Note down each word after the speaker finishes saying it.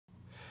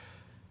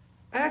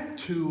Act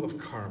Two of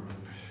Carmen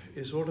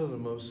is one of the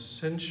most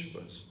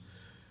sensuous,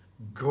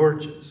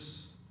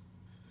 gorgeous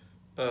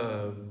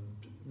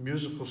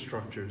musical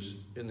structures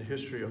in the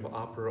history of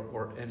opera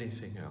or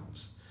anything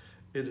else.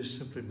 It is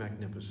simply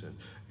magnificent.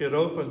 It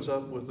opens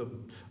up with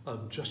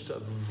just a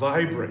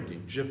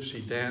vibrating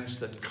gypsy dance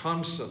that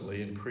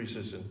constantly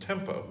increases in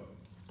tempo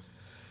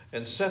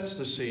and sets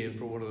the scene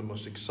for one of the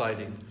most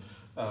exciting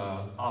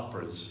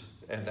operas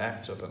and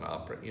acts of an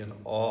opera in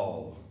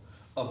all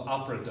of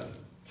operadom.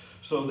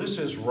 So this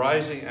is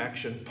rising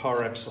action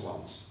par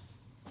excellence.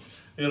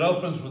 It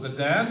opens with a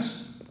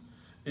dance.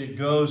 It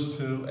goes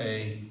to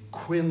a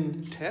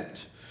quintet,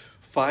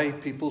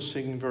 5 people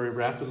singing very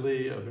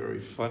rapidly, a very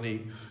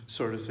funny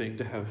sort of thing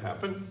to have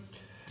happen.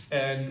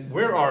 And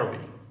where are we?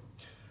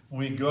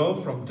 We go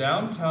from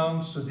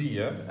downtown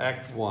Sevilla,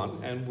 Act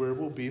 1, and where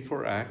we'll be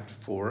for Act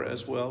 4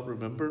 as well.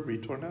 Remember,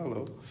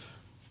 ritornello.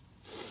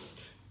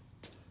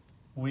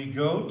 We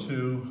go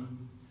to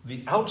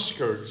the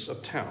outskirts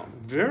of town,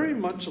 very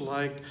much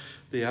like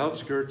the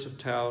outskirts of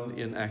town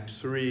in Act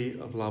 3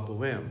 of La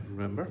Bohème,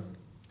 remember?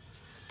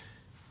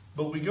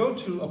 But we go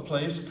to a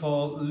place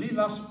called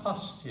Lilas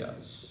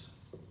Pastias.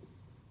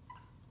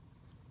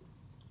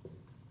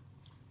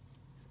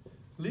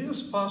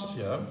 Lilas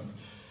Pastia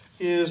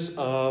is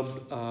a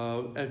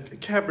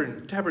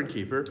tavern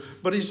keeper,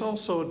 but he's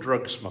also a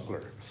drug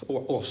smuggler,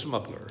 or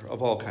smuggler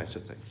of all kinds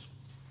of things.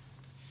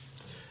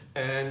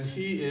 And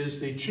he is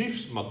the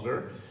chief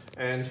smuggler,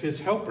 and his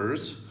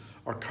helpers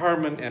are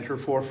Carmen and her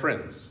 4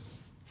 friends.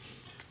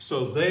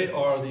 So they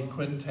are the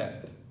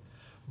quintet.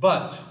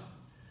 But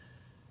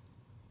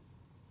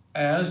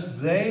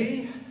as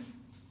they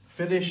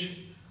finish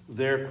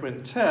their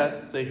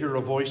quintet, they hear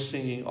a voice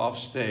singing off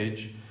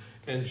stage,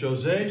 and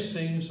José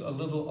sings a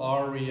little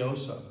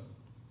ariosa.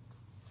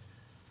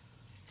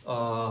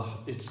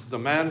 It's the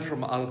man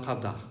from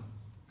Alcada,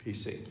 he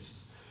sings,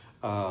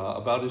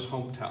 about his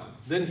hometown.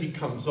 Then he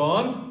comes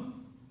on,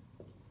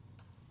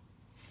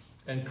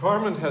 and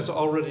Carmen has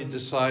already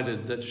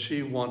decided that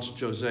she wants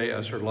José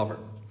as her lover.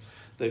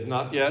 They've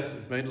not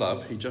yet made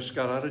love. He just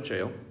got out of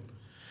jail.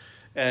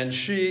 And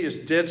she is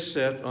dead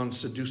set on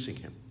seducing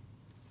him,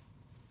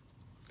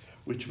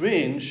 which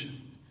means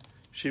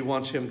she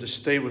wants him to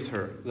stay with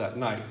her that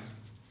night.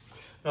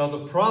 Now,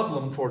 the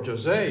problem for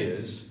José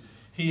is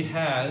he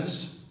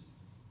has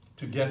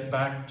to get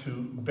back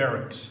to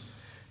barracks.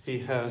 He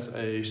has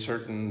a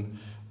certain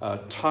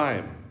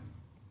time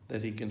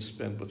that he can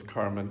spend with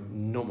Carmen,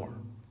 no more.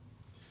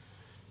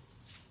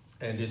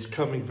 And it's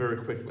coming very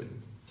quickly.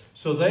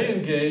 So they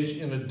engage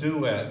in a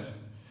duet,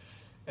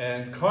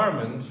 and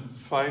Carmen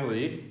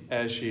finally,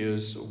 as she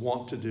is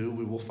wont to do,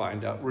 we will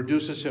find out,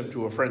 reduces him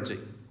to a frenzy.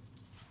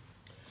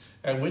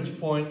 At which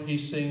point he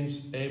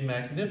sings a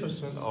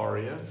magnificent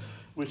aria,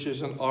 which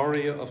is an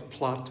aria of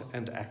plot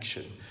and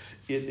action.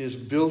 It is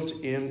built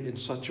in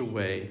such a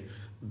way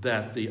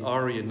that the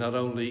aria not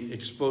only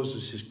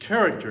exposes his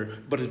character,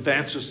 but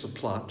advances the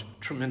plot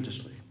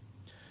tremendously.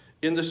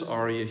 In this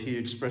aria, he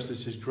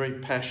expresses his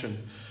great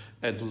passion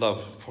and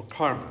love for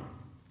Carmen,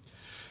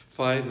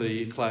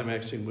 finally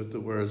climaxing with the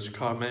words,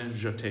 Carmen,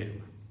 je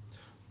t'aime.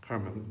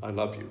 Carmen, I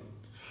love you.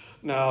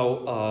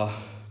 Now,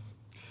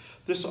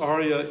 this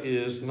aria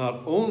is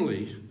not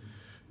only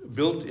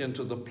built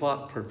into the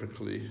plot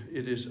perfectly,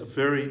 it is a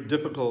very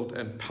difficult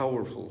and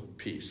powerful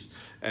piece,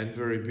 and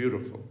very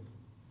beautiful.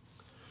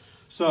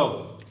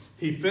 So,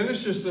 he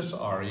finishes this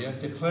aria,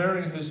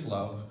 declaring his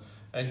love,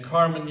 and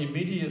Carmen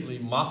immediately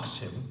mocks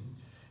him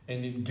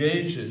and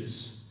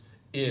engages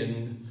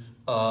in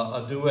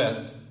a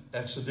duet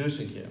at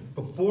seducing him.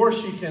 Before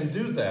she can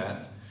do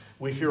that,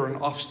 we hear an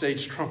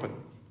offstage trumpet.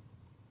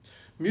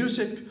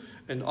 Music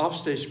and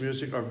offstage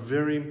music are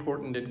very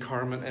important in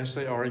Carmen, as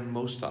they are in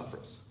most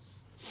operas.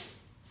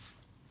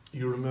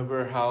 You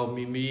remember how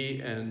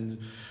Mimi and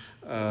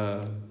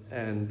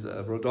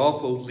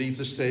Rodolfo leave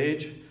the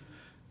stage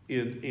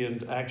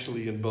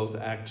actually in both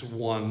Acts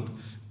 1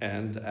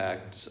 and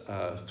Act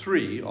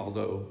 3,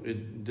 although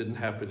it didn't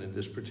happen in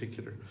this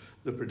particular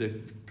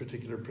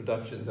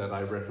production that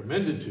I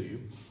recommended to you.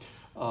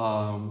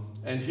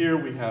 And here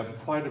we have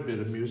quite a bit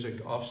of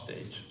music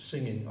offstage,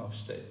 singing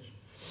offstage.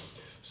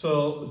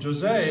 So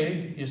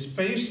José is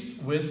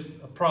faced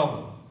with a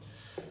problem.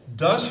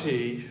 Does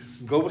he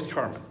go with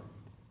Carmen?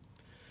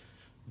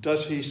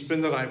 Does he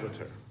spend the night with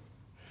her?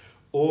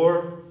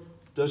 Or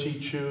does he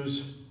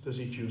choose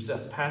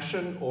that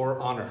passion or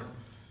honor?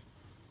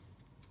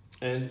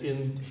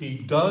 And he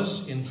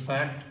does, in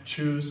fact,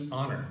 choose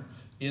honor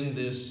in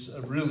this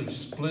really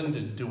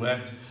splendid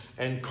duet,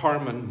 and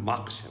Carmen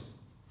mocks him.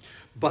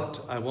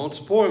 But I won't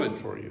spoil it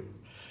for you.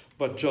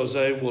 But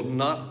José will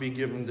not be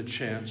given the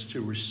chance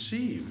to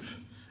receive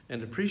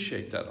and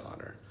appreciate that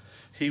honor.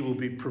 He will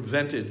be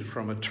prevented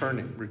from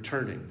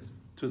returning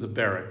to the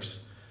barracks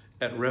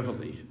at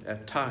Reveille,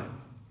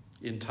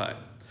 in time.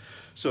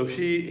 So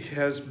he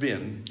has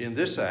been, in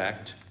this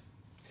act,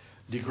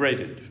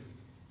 degraded.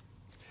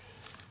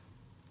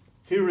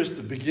 Here is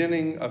the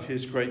beginning of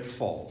his great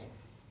fall.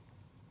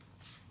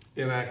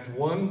 In Act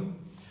 1,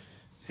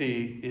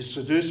 He is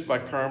seduced by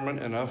Carmen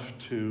enough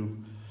to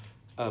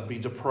be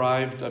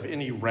deprived of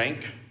any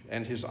rank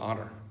and his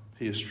honor.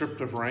 He is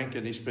stripped of rank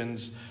and he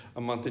spends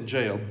a month in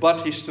jail,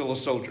 but he's still a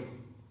soldier.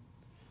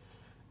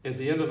 At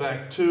the end of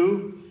Act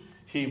 2,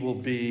 he will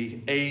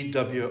be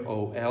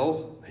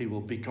AWOL. He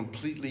will be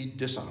completely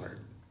dishonored.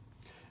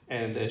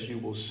 And as you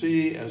will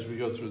see as we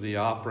go through the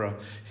opera,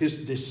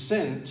 his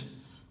descent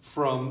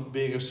from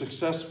being a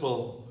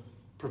successful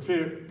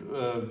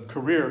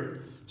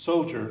career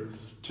soldier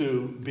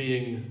to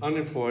being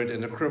unemployed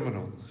and a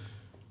criminal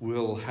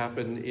will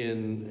happen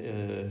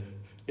in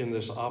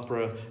this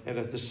opera. And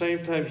at the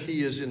same time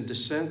he is in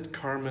descent,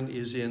 Carmen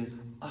is in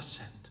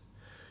ascent.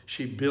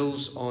 She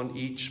builds on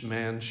each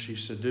man she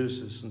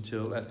seduces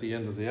until at the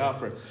end of the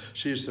opera,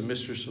 she is the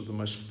mistress of the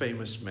most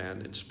famous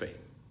man in Spain.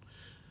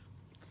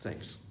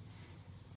 Thanks.